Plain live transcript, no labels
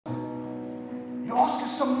You ask her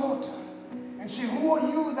some water and say, who are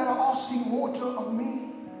you that are asking water of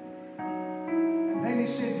me? And then he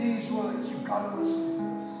said these words, you've got to listen to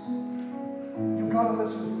this. You've got to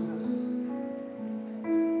listen to this.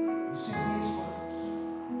 He said these words.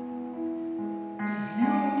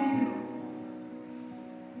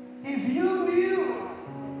 If you knew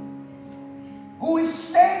who is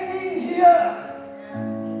standing here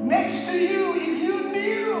next to you, if you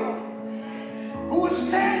knew who is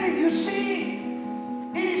standing, you see,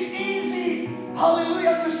 it is easy,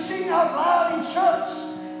 hallelujah, to sing out loud in church.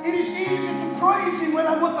 It is easy to praise Him when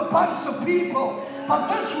I'm with a bunch of people. But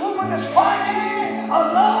this woman is finding Him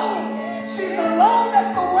alone. She's alone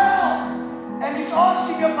at the well. And He's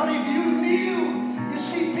asking her, but if you knew, you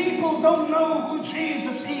see, people don't know who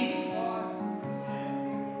Jesus is.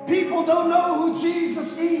 People don't know who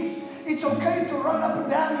Jesus is. It's okay to run up and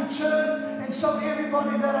down in church and show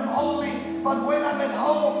everybody that I'm holy. But when I'm at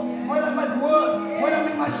home, when I'm at work, when I'm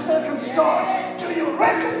in my circumstance, do you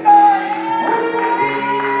recognize who He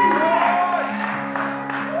is?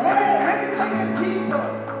 Let me take it deeper.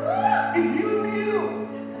 If you knew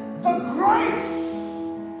the grace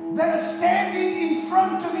that is standing in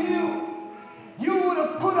front of you, you would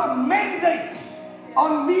have put a mandate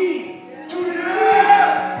on me to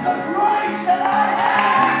release the grace that I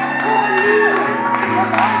have for you,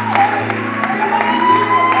 because I came because you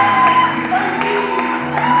have a need.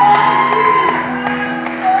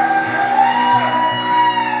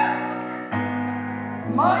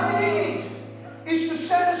 My need is to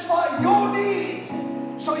satisfy your need.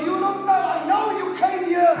 So you don't know. I know you came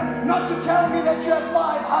here not to tell me that you have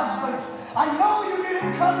 5 husbands. I know you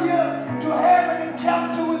didn't come here to have an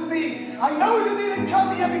encounter with me. I know you didn't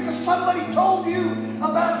come here because somebody told you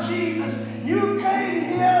about Jesus. You came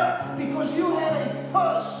here because you had a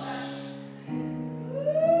thirst.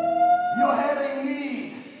 You had a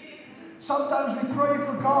need. Sometimes we pray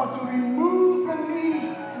for God to remove the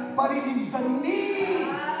need, but it is the need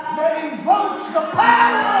that invokes the power